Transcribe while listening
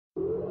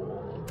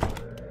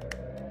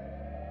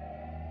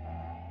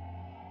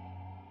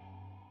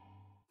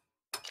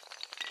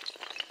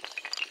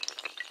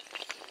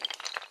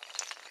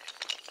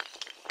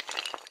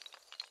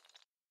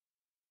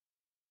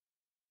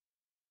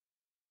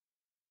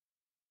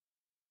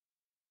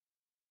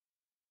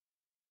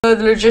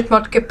Hello, the legit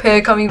Mudkip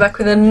here, coming back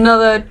with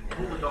another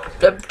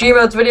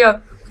GMODES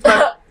video.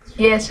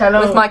 Yes, hello.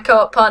 With my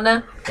co-op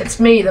partner.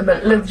 It's me, the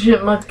legit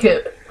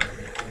Mudkip.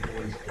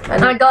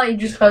 And that guy you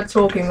just heard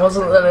talking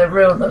wasn't the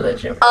real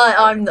legit.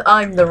 I'm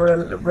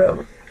the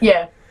real.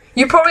 Yeah.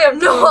 You probably have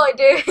no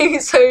idea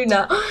who's who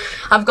now.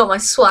 I've got my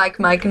swag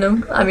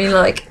magnum. I mean,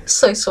 like,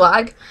 so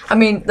swag. I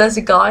mean, there's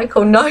a guy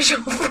called Nigel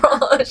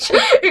farage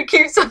who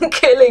keeps on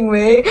killing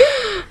me.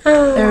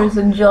 There is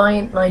a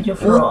giant Nigel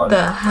farage. What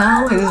the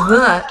hell is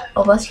that?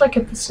 Oh, that's like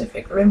a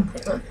Pacific Rim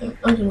thing, I think.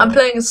 I don't know. I'm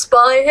playing a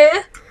spy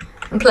here.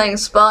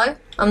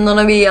 I'm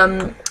gonna be a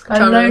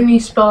lonely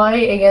spy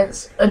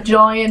against a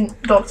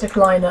giant Dr.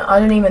 Kleiner. I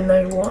don't even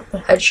know what the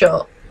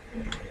headshot.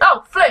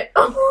 Oh, flip!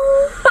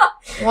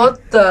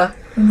 What the?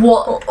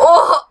 What?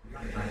 Oh!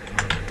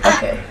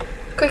 Okay.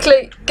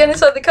 Quickly, get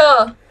inside the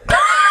car.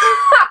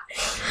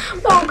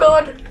 Oh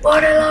god,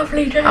 what a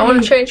lovely day. I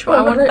want to change my.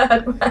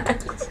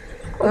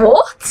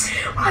 What?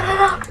 What a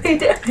lovely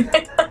day.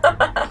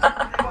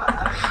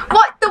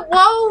 What? The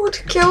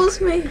world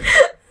kills me.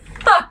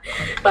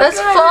 Let's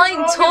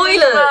find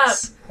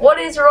toilets. What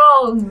is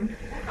wrong?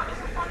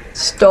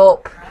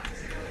 Stop.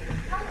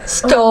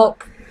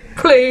 Stop.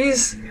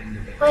 Please.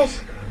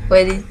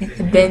 Where is the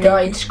He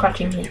died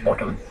scratching his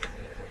bottom.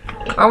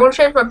 I want to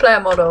change my player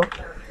model.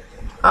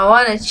 I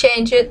want to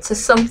change it to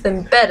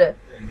something better.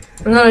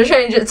 I'm gonna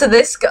change it to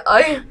this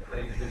guy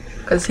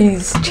because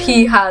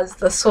he has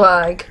the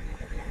swag.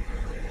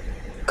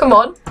 Come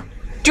on.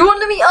 Do you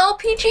want to be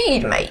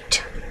RPG'd,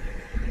 mate?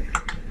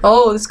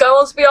 Oh, this guy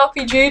wants to be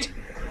RPG'd.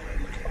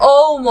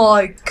 Oh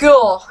my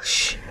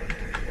gosh.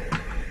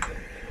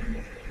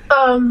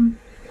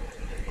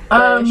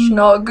 That's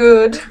not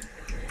good.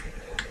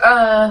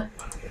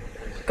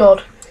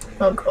 God.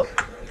 Oh god.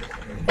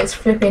 It's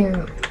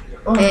flipping.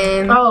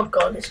 Oh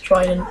god, it's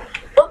Trident.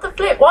 What the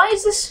flip? Why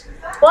is this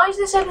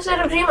episode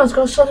of GMODES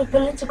got such a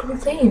political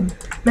theme?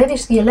 Maybe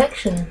it's the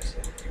elections.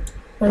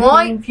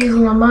 Why?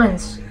 Confusing our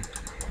minds.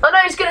 Oh no,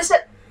 he's gonna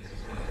set.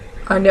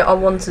 I knew I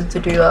wanted to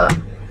do that.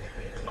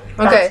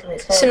 Okay,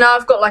 so now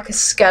I've got like a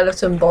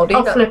skeleton body.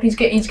 Oh flip,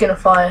 he's gonna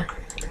fire.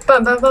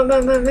 Bam, bam, bam,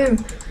 bam, bam, bam.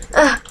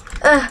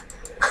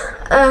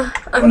 I'm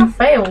gonna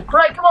fail.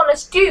 Right, come on,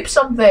 let's dupe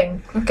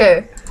something.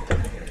 Okay.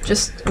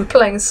 I'm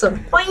playing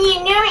some. What are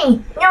you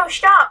doing? No,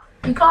 stop!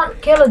 You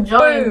can't kill a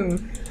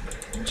giant. Boom.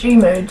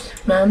 G-mode,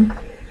 man.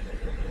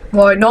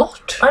 Why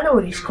not? I know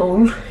what he's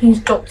called. He's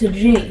Dr.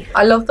 G.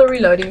 I love the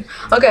reloading.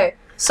 Okay,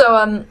 so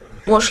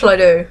what shall I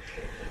do?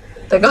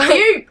 The guy.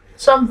 Dupe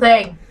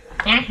something.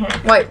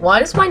 Wait, why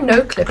does my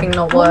no clipping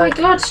not work? Oh my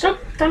god, stop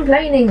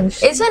complaining.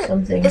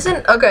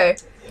 Isn't okay.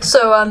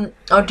 So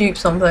I'll dupe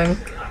something.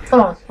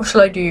 Come on. What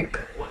shall I dupe?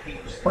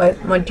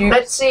 Wait, my dupe.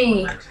 Let's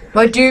see.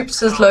 My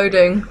dupes is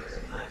loading.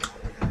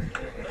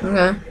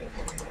 Okay.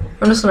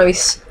 I'm just gonna be.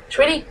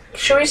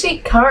 Should we see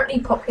currently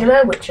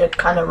popular, which are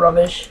kind of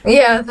rubbish?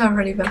 Yeah, they're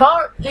really bad.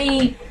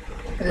 Currently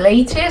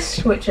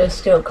latest, which are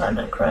still kind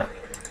of crap.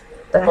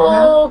 Or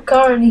Or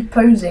currently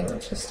posing,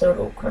 which is still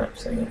all crap.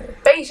 So you know.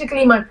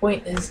 Basically, my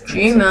point is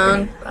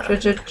G-man.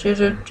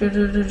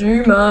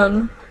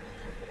 G-man.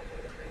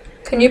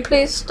 Can you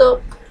please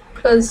stop?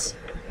 Please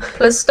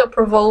stop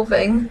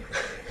revolving.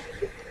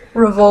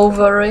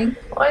 Revolvering.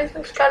 Why is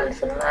the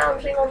skeleton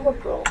lounging on the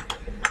floor?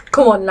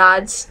 Come on,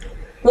 lads.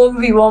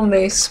 1v1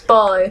 me,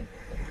 spy.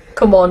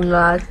 Come on,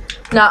 lad.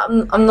 Nah,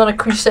 I'm not a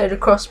Crusader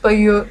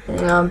crossbow.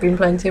 No, I've been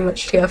playing too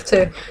much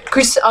TF2.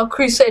 I'll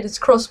Crusaders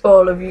crossbow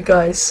all of you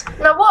guys.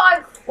 Now,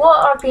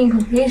 what I've been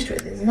confused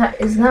with is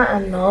that a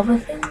lava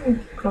thing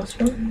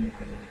crossbow?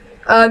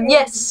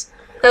 Yes.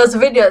 There was a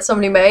video that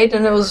somebody made,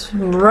 and it was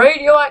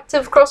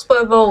radioactive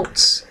crossbow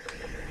bolts.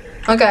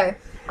 Okay.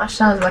 That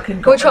sounds like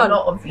it got Which one? a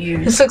lot of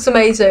views. This looks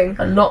amazing.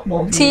 A lot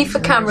more views. T for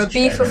camera,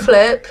 B for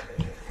flip.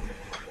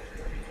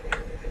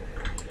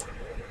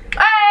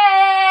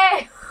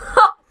 Hey!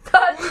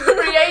 That's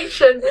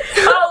creation.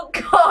 Oh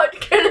god,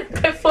 kill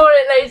it before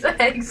it lays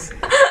eggs.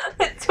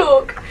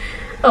 Talk.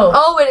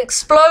 Oh, it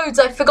explodes.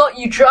 I forgot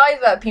you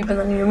drive at people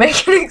and you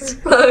make it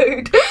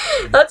explode.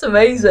 That's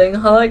amazing.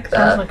 I like that.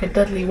 Sounds like a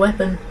deadly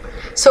weapon.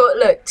 So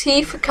look,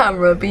 T for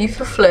camera, B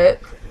for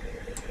flip,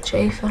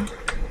 J for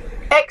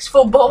X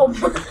for bomb.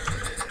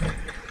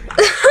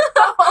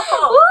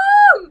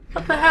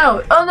 What the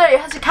hell? Oh no, it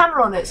has a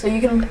camera on it, so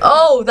you can.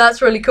 Oh,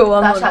 that's really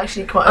cool. That's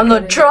actually quite. I'm the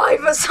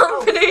driver,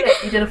 somebody.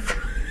 Oh, you did a.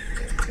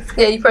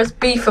 Yeah, you press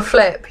B for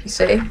flip. You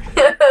see.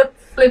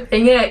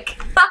 Flipping egg.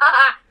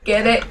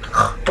 Get it?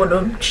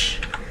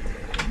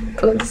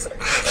 Please.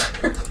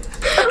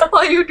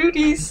 Why you do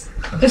these?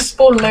 Just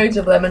spawn loads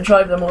of them and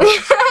drive them all at the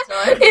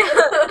same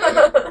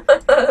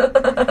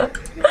time.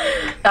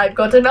 I've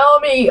got an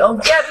army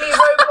of deadly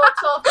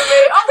robots after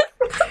me. Oh,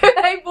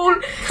 they all.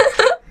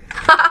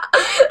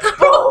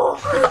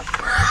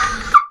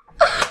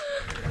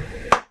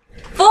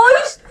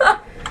 Voice.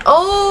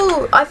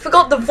 Oh, I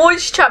forgot the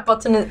voice chat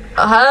button is.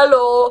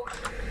 Hello.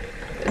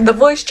 The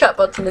voice chat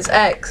button is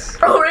X.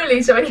 Oh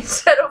really? So when you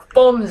set off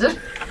bombs.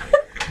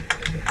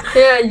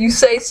 Yeah, you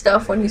say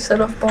stuff when you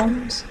set off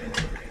bombs.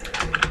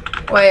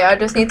 Wait, I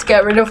just need to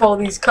get rid of all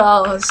these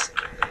cars.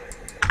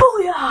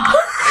 Oh yeah.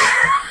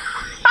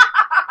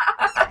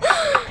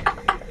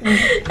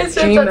 It's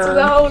so to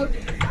the whole.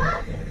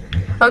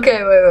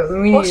 Okay,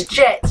 wait. We What's need...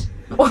 jet?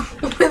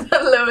 With a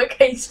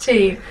lowercase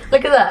t.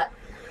 Look at that.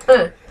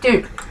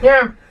 Dude.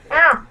 Yeah.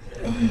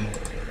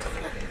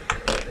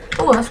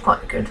 Oh, that's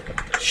quite good.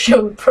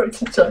 Show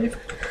prototype.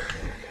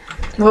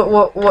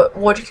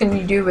 What can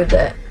you do with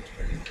it?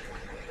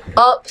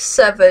 Up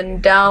 7,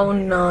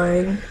 down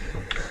 9.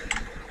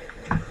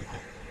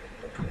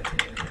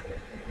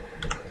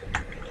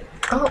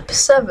 Up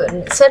 7.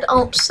 It said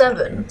up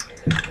 7.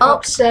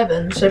 Up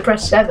 7. So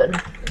press 7.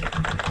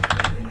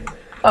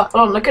 Oh, hold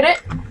on. Look at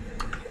it.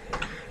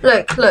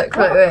 Look, wait.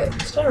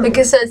 Look,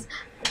 it says,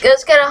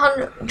 let's get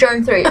 100,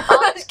 drone 3.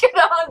 Let's get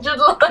 100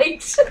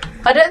 likes.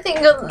 I don't think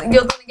you're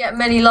gonna get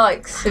many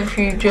likes if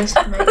you just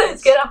make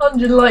Let's get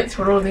 100 likes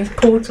for all these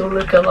Portal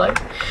lookalike.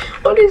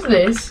 What is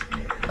this?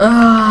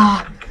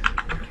 Ah.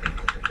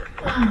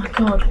 Oh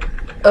god.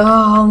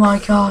 Oh my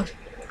god.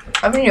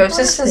 I mean,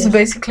 this is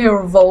basically a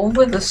revolve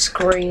with a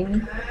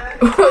screen.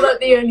 We're like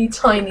the only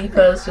tiny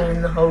person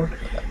in the whole.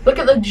 Look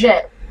at the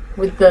jet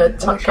with the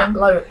touchdown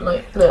look.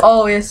 Look.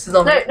 Oh yes, it's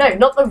on. No,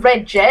 not the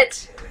red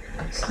jet.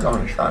 It's not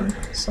gonna be fun.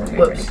 It's not gonna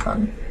be really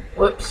fun.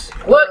 Whoops.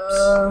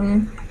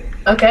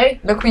 Okay.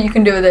 Look what you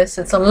can do with this.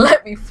 It's on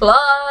Let Me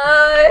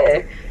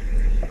Fly.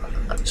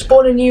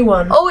 Spawn a new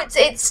one. Oh, it's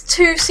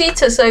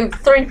 2-seater, so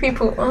 3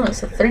 people. Oh,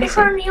 it's a 3-seater. If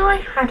only I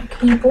had a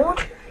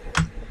keyboard.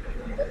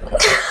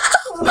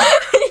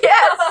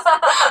 Yes.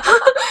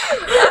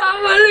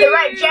 The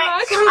red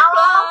jets are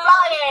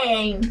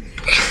flying.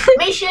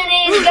 Mission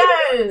is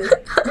go.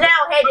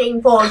 Now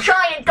heading for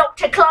Giant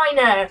Dr.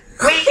 Kleiner.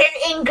 Mission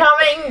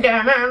incoming.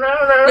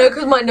 No,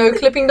 because my no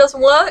clipping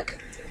doesn't work.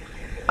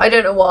 I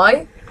don't know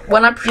why.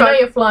 When I try,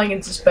 you're flying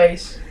into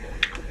space.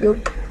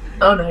 Yup.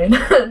 Oh no,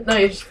 no,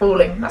 you're just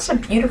falling. That's a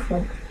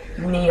beautiful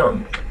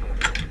neon.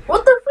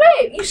 What the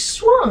flip? You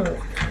swung.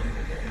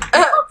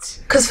 What?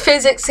 Because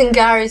physics in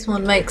Gary's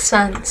one makes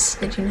sense.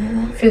 Did you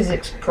know that?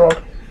 Physics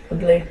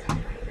probably.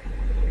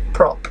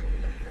 Prop.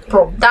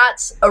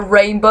 That's a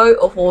rainbow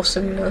of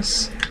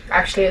awesomeness.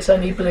 Actually, it's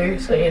only blue,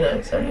 so you know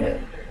it's only a...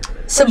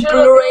 It's a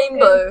blue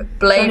rainbow.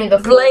 Blame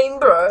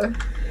bro.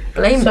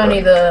 Blame It's bro.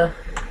 only the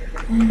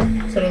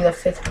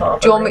 5th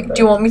part. Do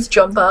you want me to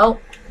jump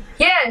out?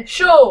 Yeah,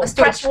 sure.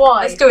 Press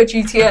Y. Let's do a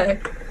GTA.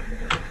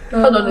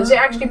 Hold on, does it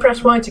actually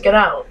press Y to get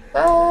out?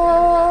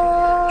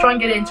 Try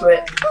and get into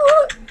it.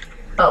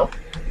 Oh.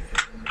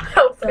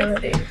 Help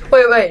 50.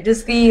 Wait,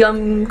 does the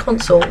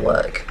console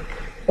work?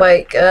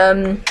 Wait, You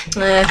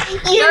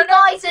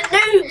guys are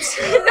noobs!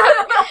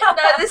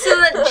 no, this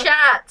isn't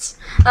chat.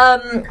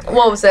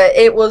 What was it?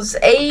 It was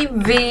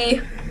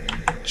AV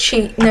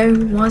cheat. No,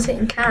 why is it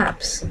in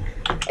caps?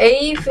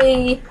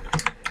 AV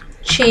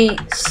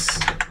cheats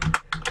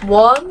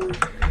 1.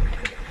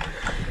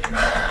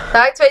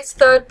 That activates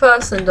 3rd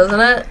person, doesn't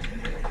it?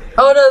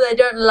 Oh no, they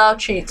don't allow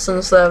cheats on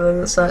the server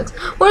that sucks.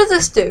 What does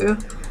this do?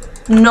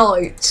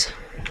 Night.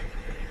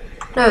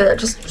 No, that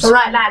just.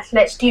 Alright, lads,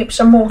 let's dupe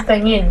some more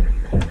thing in.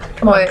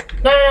 Come on. Wait.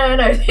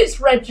 No, this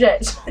red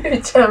jet's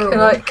terrible.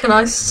 I'm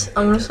just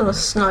gonna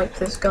snipe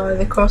this guy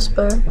with a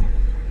crossbow.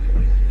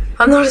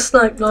 I'm not a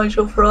snipe,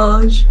 Nigel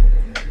Farage.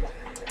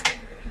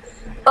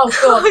 Oh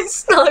god. I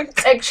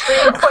sniped.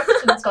 Extreme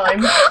question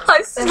time.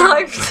 I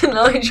sniped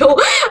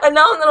Nigel, and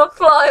now I'm gonna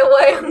fly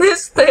away on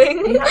this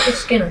thing. You have the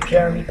skin of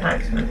Jeremy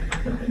Paxman.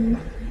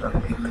 That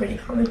would be pretty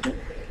funny.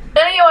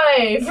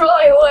 Anyway,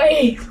 fly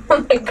away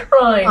from the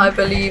crime. I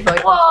believe I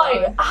can Why?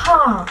 fly.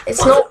 Aha!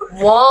 It's not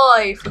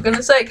why, for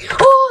goodness sake.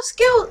 Oh,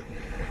 skill!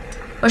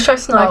 Let's try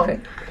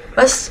sniping.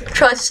 Let's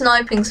try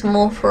sniping some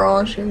more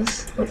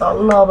farages. With our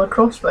lava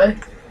crossbow.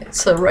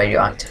 It's a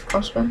radioactive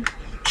crossbow.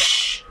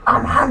 Shh!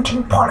 I'm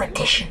hunting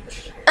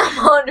politicians. I'm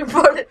hunting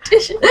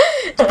politician.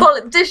 It's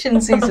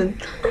politician season.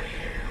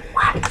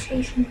 What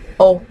season?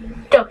 Oh,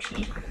 Dog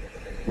season.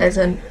 there's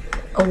a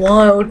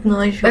wild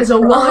Nigel. There's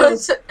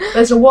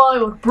a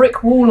wild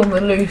brick wall on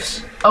the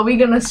loose. Are we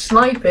gonna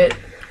snipe it?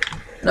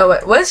 No,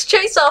 wait. Let's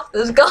chase after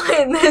this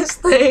guy in this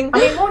thing. I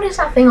mean, what is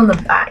that thing on the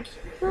back?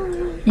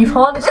 You've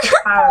harnessed the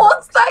power.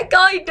 What's that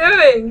guy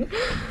doing?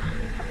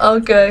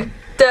 Okay.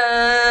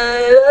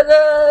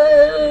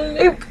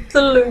 Loop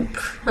the loop.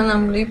 And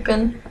I'm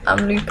looping.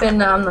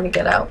 Now I'm gonna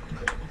get out.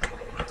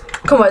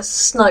 Come on, let's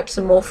snipe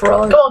some more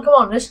frogs. Come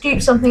on, let's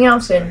dupe something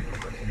else in.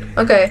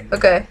 Okay.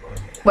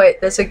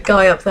 Wait, there's a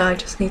guy up there, I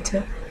just need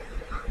to...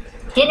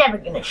 You're never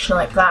gonna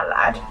snipe that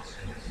lad.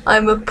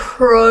 I'm a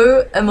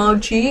pro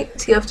MLG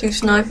TF2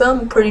 sniper.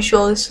 I'm pretty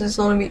sure this is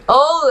gonna be...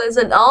 Oh, there's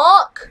an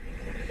arc?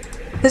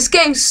 This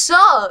game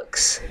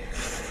sucks.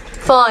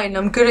 Fine,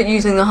 I'm good at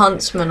using the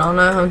huntsman. I'll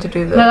know how to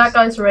do this. No, that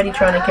guy's already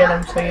trying to kill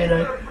him, so you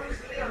know.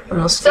 I'm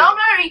not still...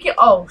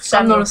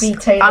 Samuel B.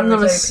 Taylor I'm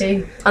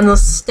not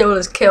still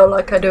as kill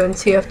like I do in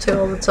TF2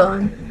 all the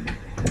time.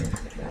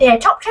 Yeah,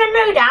 top 10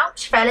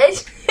 loadouts,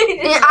 fellas.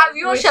 Yeah, have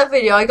you watched that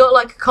video? I got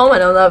like a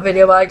comment on that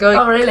video by a guy.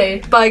 Oh really?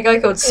 By a guy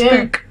called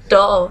Spook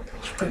Dog.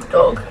 Spook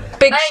Dog.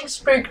 Big, thanks,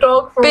 Spook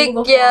Dog, for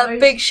all the follows.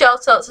 big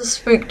shout out to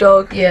Spook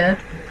Dog. Yeah.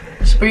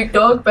 Spook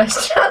Dog,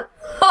 best channel.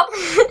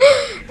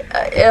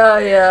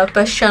 Yeah,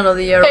 best channel of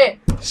the year. Hey,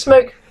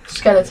 smoke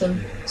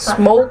skeleton.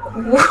 Smoke.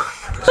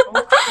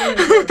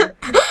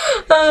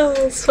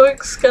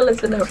 Smoke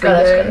skeleton every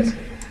day. Skeleton.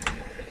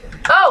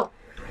 Oh,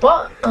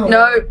 what? Oh.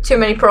 No, too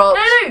many props.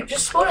 No,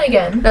 just spawn it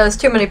again. No, there's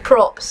too many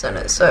props in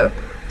it, so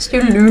let's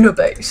do Lunar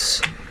Base.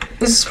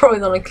 This is probably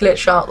gonna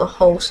glitch out the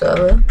whole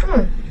server.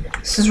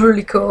 This is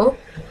really cool.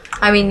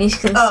 I mean, you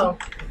can well,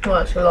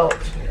 it's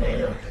locked.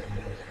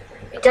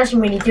 It doesn't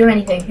really do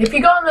anything. If you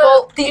go on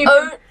the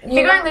if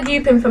you go in the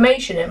dupe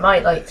information, it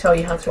might like tell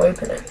you how to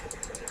open it.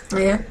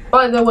 Yeah.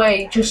 By the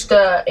way, just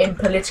in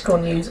political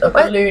news, a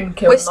balloon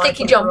killed. We're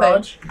sticky jumping.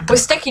 Farage. We're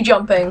sticky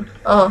jumping.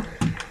 Oh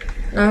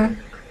no.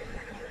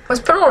 Let's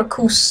put on a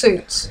cool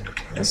suit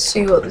and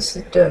see what this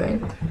is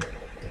doing.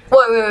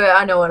 Wait,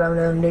 I know what I'm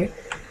gonna do.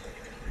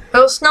 I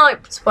got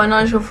sniped by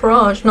Nigel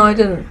Farage. No, I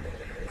didn't.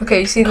 Okay,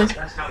 you see this?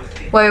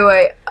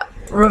 Wait.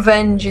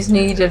 Revenge is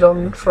needed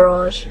on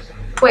Farage.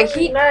 Wait,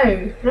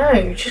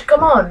 No, just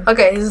come on.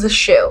 Okay, this is the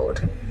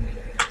shield.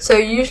 So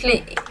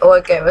usually... Oh,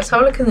 okay, let's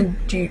have a look at the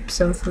dupes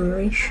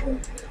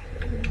information.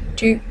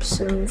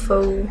 Dupes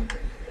info.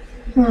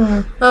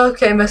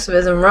 Okay, most of it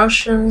is in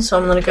Russian, so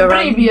I'm gonna go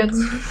around.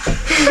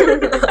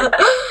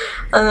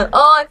 And then,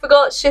 oh, I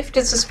forgot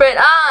shifted to sprint.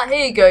 Ah,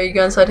 here you go. You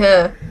go inside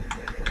here.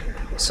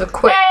 So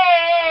quick.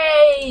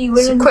 Hey,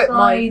 we're equip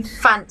my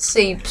inside.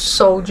 fancy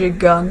soldier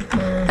gun.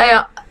 Hey,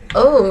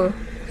 oh,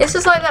 this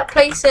is like that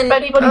place in. If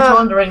anybody's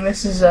wondering,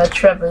 this is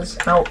Trevor's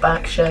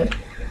Outback shed.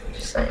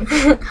 Just saying.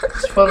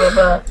 It's full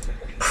of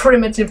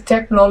primitive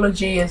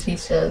technology, as he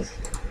says,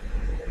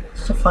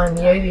 to find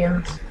the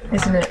aliens,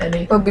 isn't it,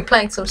 Eddie? We'll be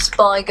playing some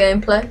spy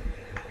gameplay.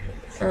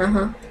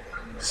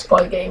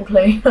 Spy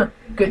gameplay.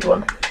 Good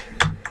one.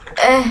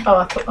 Oh,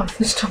 I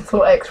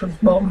thought X was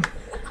bomb.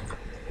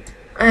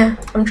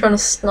 I'm trying to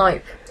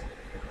snipe.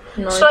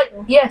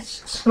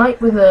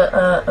 Snipe with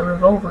a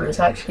revolver is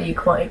actually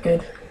quite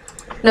good.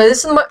 No,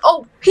 this is my.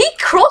 Oh, he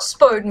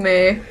crossbowed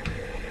me.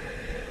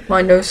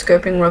 My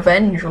no-scoping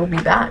revenge will be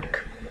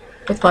back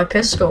with my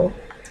pistol.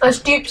 Let's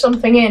dupe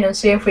something in and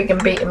see if we can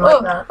beat him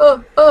like that.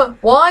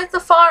 Why is the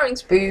firing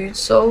speed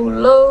so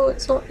low?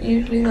 It's not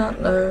usually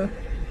that low.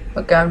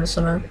 Okay, I'm just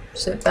gonna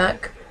sit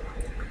back,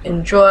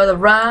 enjoy the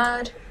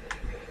ride.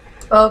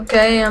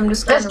 Okay, I'm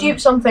just gonna... Let's dupe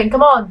something,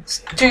 come on!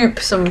 Let's dupe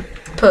some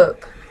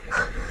poop.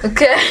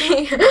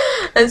 Okay,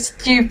 let's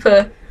dupe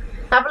a...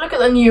 Have a look at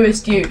the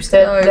newest dupes,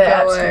 they're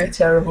absolutely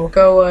terrible.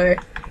 Go away.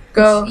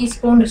 Go. He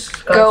spawned a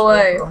skyscraper. Go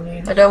away. On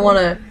you. I don't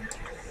wanna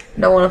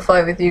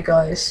fight with you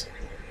guys.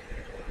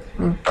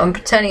 I'm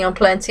pretending I'm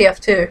playing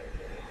TF2.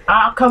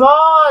 Ah, come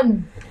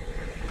on!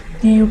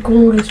 Do you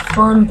call this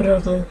fun,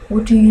 brother?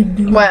 What do you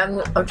do?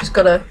 Wait, I've just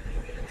gotta...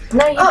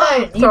 No, you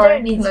don't. You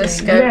don't need to.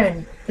 Escape. You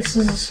don't. This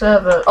is a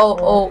server.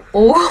 Oh.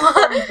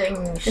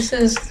 Things. This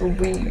is the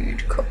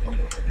weird call.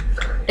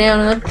 I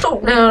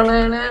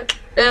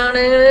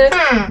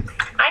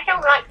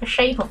don't like the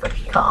shape of this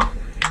car.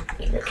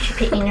 It looks a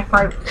bit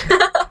inappropriate.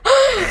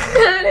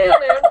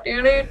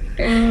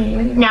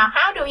 Now,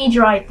 how do we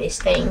drive this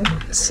thing?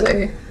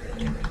 So,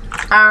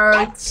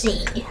 let's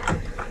see.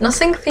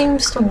 Nothing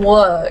seems to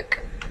work.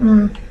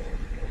 I'm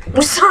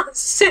so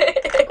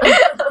sick.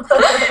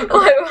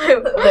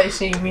 Wait. They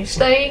see me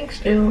staying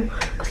still.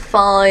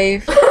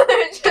 5.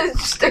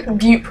 Just a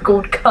dupe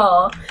called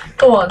car.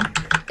 Go on.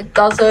 It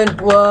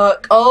doesn't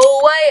work.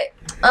 Oh wait.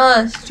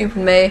 Stupid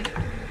me.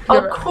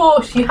 Of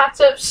course, you had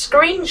to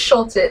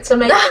screenshot it to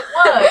make it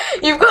work.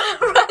 You've got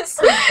to press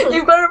it.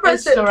 You've got to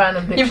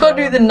You've got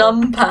to do the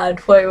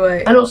numpad.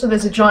 Wait. And also,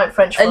 there's a giant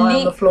French fry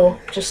on the floor.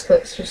 Just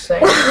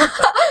saying.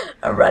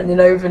 I ran it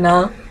over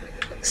now.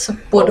 It's a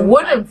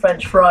wooden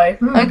French fry.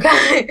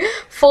 Okay.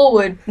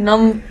 Forward.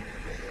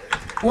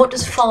 What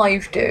does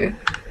 5 do?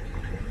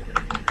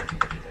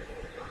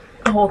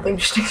 The whole thing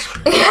just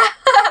explodes.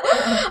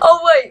 Oh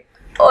wait.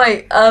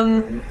 Wait,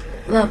 I'm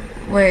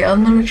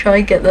gonna try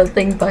and get that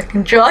thing back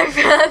and drive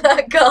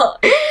that car.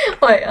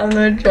 Wait, I'm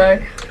gonna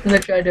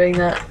try doing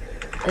that.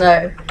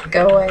 No,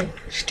 go away,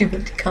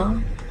 stupid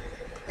car.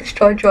 Let's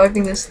try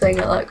driving this thing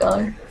at that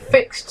guy.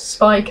 Fixed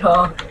spy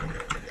car.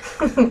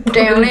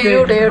 Down.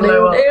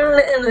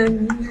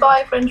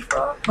 Bye, French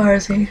fry. Where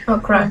is he? Oh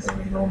crap.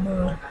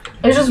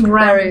 It's just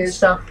random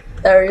stuff.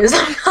 There he is.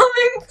 I'm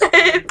coming,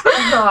 babe.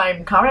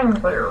 I'm coming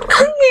for you.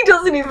 He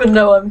doesn't even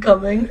know I'm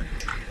coming.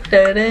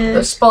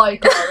 The spy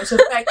car is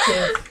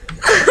effective.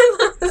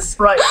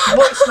 Right,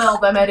 voicemail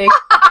them, Eddie.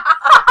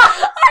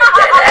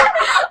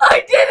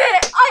 I did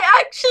it! I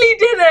actually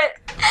did it!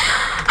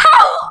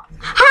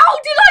 How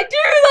did I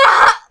do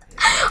that?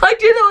 I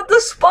did it with the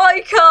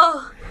spy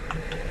car.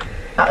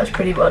 That was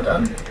pretty well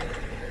done.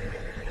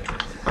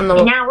 I'm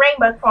not, now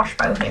rainbow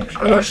crossbow him.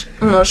 I'm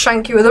gonna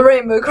shank you with a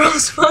rainbow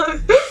crossbow.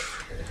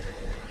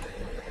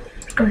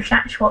 Because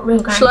that's what real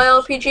guys. Shall I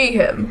RPG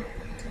him?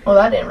 Oh,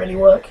 that didn't really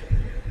work.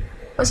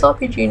 Where's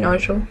RPG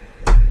Nigel?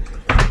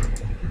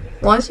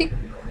 Why is he?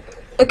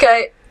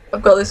 Okay,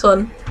 I've got this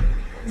one.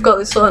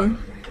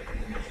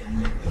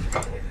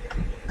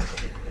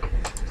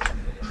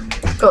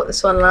 Got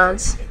this one,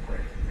 lads.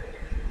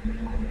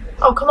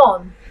 Oh, come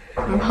on.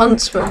 I'm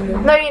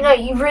huntsman. No,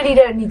 you really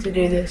don't need to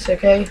do this,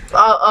 okay?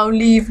 I'll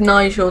leave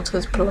Nigel to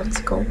his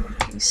political.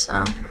 He's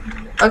Sam.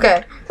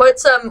 Okay,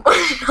 let's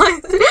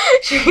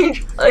should we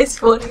try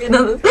spawning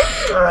another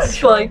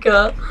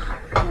spiker?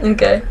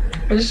 Okay,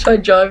 let's just try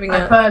driving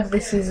it. I've heard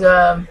this is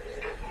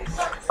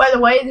by the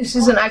way, this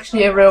isn't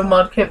actually a real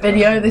modkit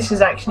video. This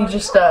is actually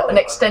just an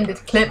extended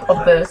clip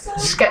of the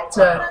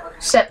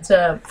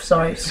Scepter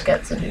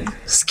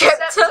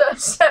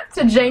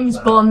James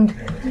Bond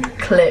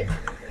clip.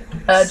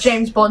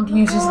 James Bond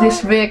uses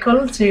this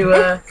vehicle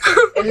to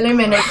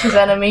eliminate his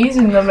enemies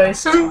in the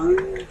most,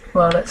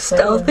 well, let's say,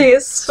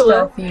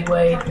 stealthy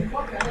way.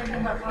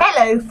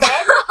 Hello, Fed.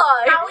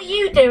 Hi. How are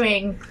you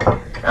doing?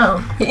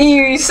 Oh.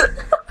 Use.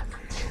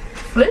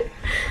 Flip.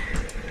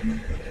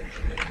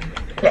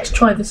 Let's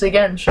try this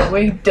again, shall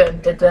we? Dun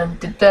dun dun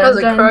dun dun. There's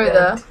a crow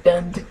there.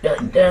 Dun dun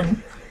dun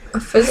dun. A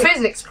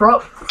physics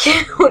prop.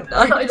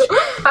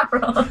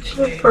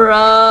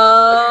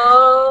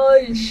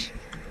 Farage.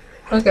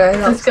 Okay,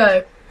 let's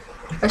go.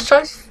 Let's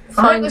try.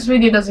 I hope this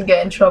video doesn't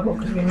get in trouble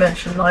because we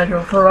mentioned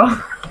Nigel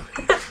Farage.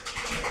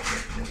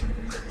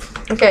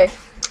 Okay.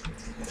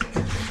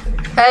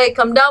 Hey,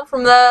 come down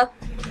from there.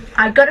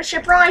 I got a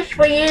surprise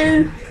for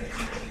you.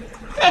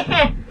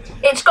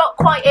 It's got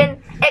quite an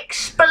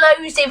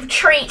explosive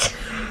treat.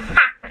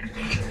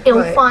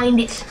 You'll find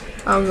it's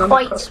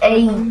quite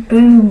a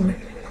boom.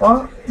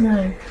 What?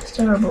 No, it's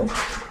terrible.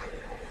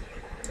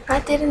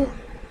 I didn't.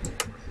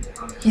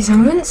 He's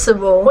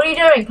invincible. What are you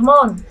doing? Come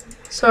on.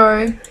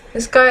 Sorry.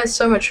 This guy has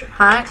so much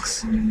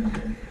hacks.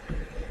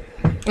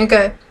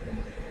 Okay.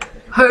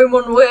 Home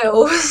on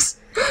wheels.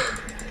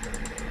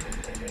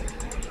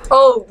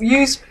 Oh,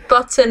 use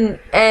button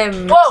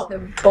M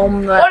to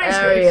bomb that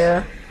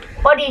area.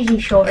 What is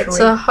he sorcery? It's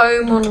a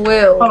home on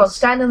wheels. Hold on,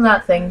 stand on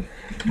that thing.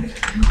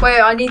 Wait,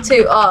 I need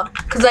to,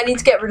 because I need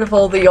to get rid of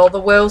all the other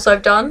wheels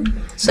I've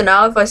done. So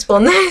now if I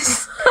spawn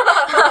this.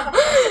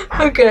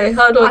 Okay,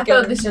 how do I get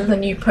thought this is the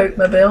new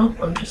Poke-mobile,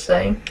 I'm just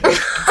saying.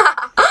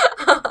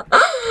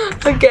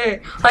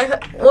 Okay,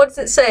 what does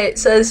it say? It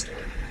says,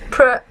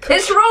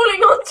 it's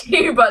rolling onto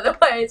you, by the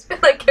way, it's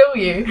gonna kill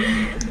you.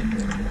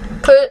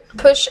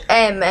 Push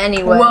M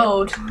anyway.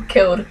 World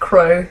killed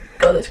crow.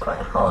 God, it's quite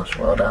a harsh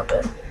world out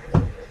there.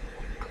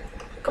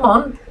 Come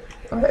on.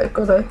 Alright, I've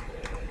got to.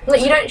 No,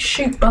 you don't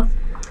shoot buttons.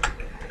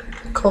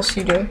 Of course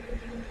you do.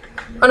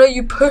 I know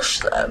you push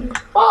them.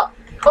 What?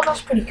 Oh,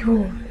 that's pretty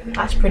cool.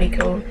 That's pretty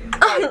cool.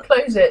 Right,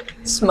 close it.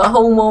 It's my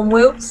home on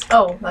wheels.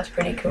 Oh, that's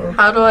pretty cool.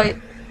 How do I?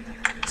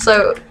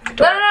 So.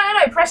 No.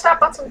 Press that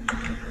button.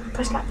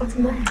 Press that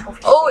button there.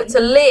 Obviously. Oh, it's a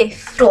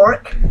lift.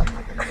 Dork.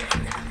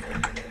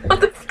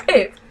 What the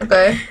flip?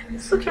 Okay.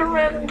 It's such a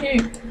random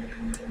view.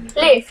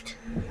 Lift.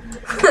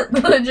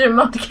 The legit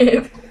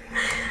mudkip.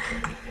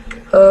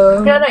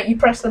 No, you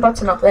press the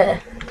button up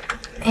there.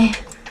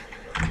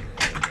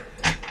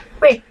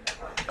 Wait.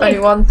 Only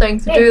one thing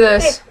to do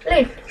this.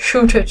 Lift.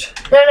 Shoot it.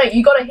 No,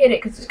 you gotta hit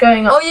it because it's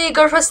going up. Oh yeah, you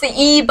gotta press the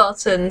E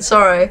button,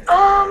 sorry.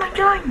 Oh my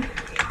god.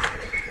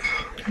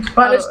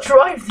 Right, let's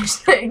drive this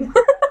thing.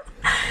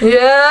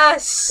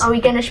 Yes! Are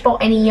we gonna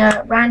spot any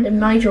random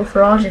Nigel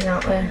Farages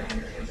out there?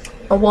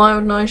 A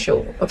wild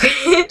Nigel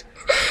appeared.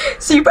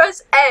 So you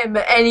press M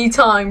any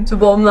time to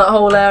bomb that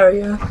whole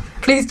area.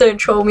 Please don't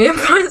troll me and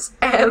press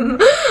M.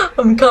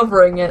 I'm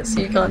covering it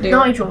so you can't do it.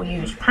 Nigel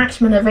used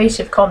Paxman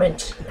evasive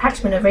comments.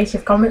 Paxman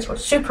evasive comments were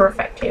super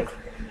effective.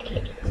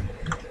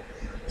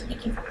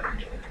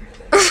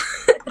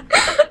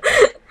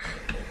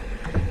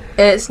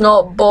 It's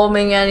not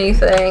bombing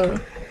anything.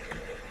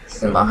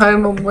 This is my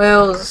home on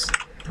wheels.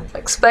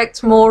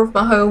 Expect more of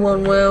my home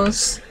on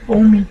wheels.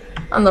 Homie.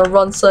 And the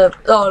run serve.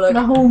 Oh look.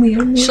 My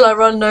homie. Shall I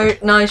run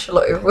Nigel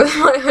over with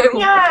my home?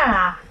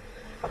 Yeah.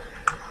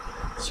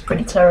 It's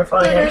pretty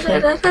terrifying actually.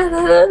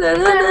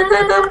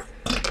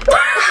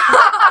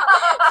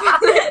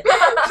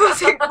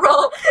 Putting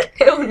roll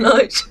hill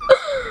Nigel.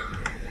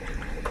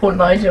 Poor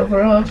Nigel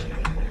Farage.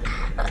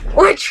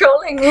 We're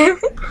trolling him.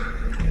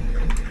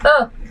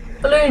 Oh,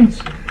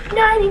 balloons.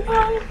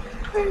 99.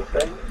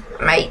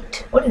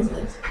 Mate. What is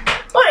this?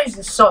 What is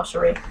this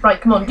sorcery? Right,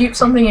 come on, dupe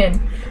something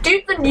in.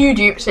 Dupe the new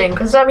dupes in,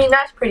 because I mean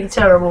that's pretty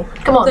terrible.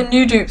 Come on. The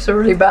new dupes are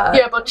really bad.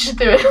 Yeah, but just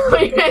do it. It's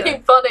really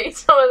funny.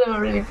 Some of them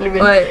are really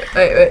flipping. Wait.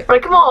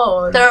 Right, come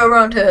on. They're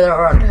around here.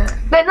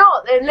 They're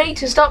not. They're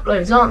latest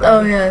uploads, aren't they?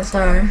 Oh yeah,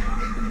 sorry.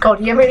 God,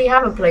 you really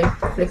haven't played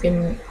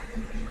flipping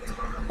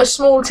a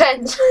small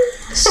tent.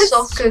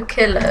 Soccer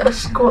killer. A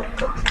squat.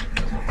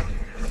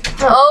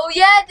 Oh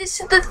yeah, this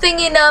is the thing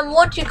in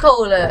what do you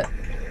call it?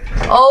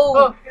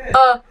 Oh.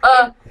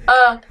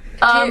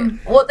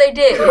 What they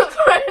did?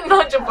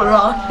 Nigel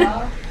Farage.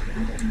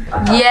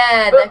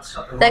 Yeah,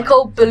 they're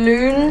called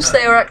balloons.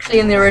 They were actually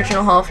in the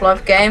original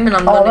Half-Life game, and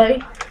I'm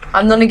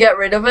gonna get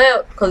rid of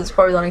it because it's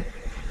probably only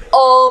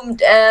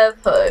armed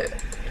airboat.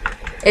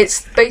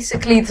 It's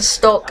basically the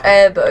stock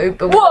airboat,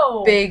 but with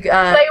a big. They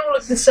all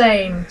look the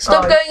same.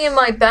 Stop going in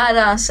my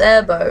badass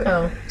airboat.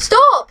 Oh.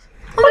 Stop!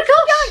 Oh my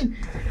gosh!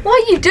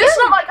 What are you doing? It's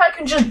not like I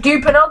can just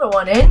dupe another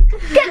one in.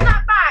 Get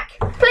that back,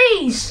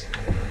 please.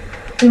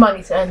 We might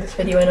need to end this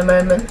video in a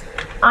moment.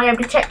 I am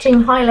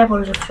detecting high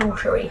levels of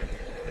sorcery.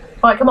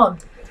 Right, come on.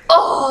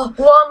 Oh,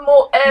 one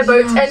more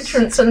airboat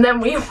entrance and then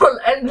we will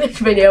end this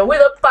video with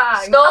a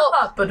bang.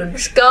 Stop.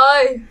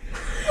 Sky.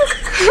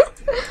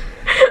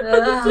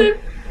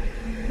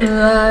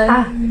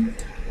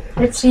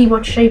 Let's see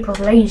what shape of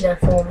laser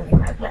form you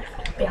have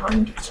left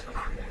behind it.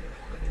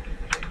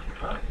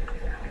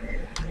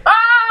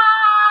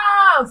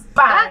 Ah!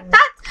 Bang!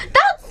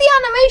 That's the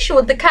animation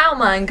with the cow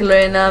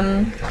mangler in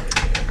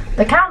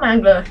The cow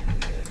mangler.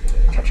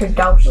 Such a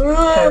douse.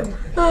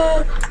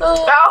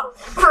 Oh,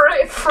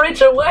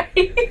 fridge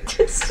away!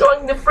 Just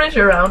swung the fridge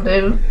around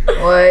him.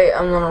 Wait,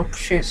 I'm gonna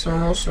shoot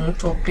some awesome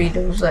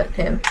torpedoes at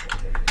him.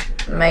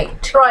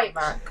 Mate. Right.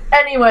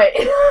 Anyway,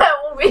 that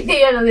will be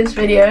the end of this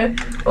video.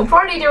 We'll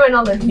probably do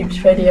another dupes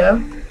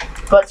video.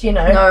 But you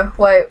know. No,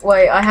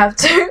 wait, I have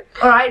to.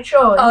 Alright,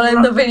 sure. I'll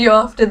end the video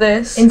after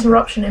this.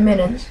 Interruption in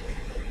minutes.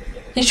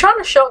 He's trying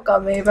to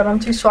shotgun me, but I'm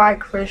too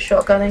swag for his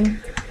shotgunning.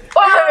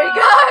 Oh,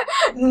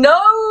 there we go!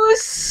 No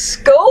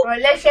scope!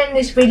 Right, let's end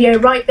this video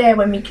right there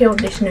when we killed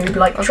this noob,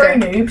 like true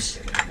noobs.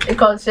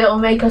 Because it'll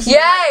make us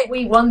Yay!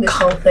 We won this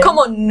whole thing. Come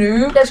on,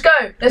 noob. Let's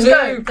go, let's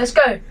go, let's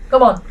go.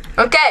 Come on.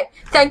 Okay,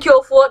 thank you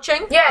all for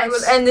watching. Yes. I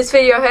will end this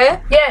video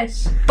here.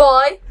 Yes.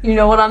 Bye. You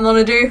know what I'm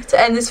gonna do to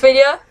end this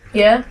video?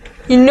 Yeah.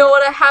 You know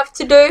what I have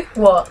to do?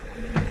 What?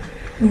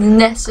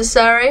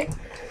 Necessary.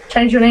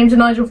 Change your name to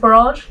Nigel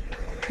Farage?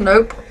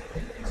 Nope.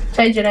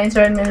 Change your name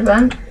to Edmund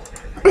Band?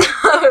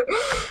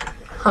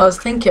 I was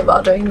thinking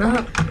about doing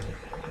that.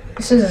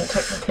 This isn't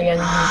technically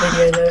ending the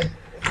video though.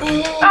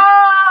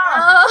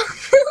 Ah!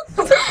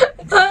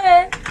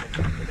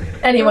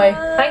 Anyway,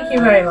 thank you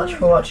very much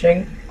for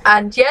watching.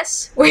 And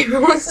yes, we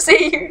will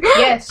see you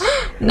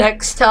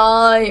next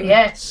time.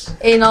 Yes.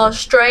 In our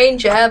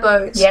strange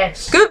airboats.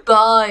 Yes.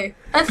 Goodbye.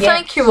 And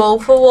thank you all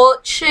for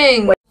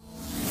watching.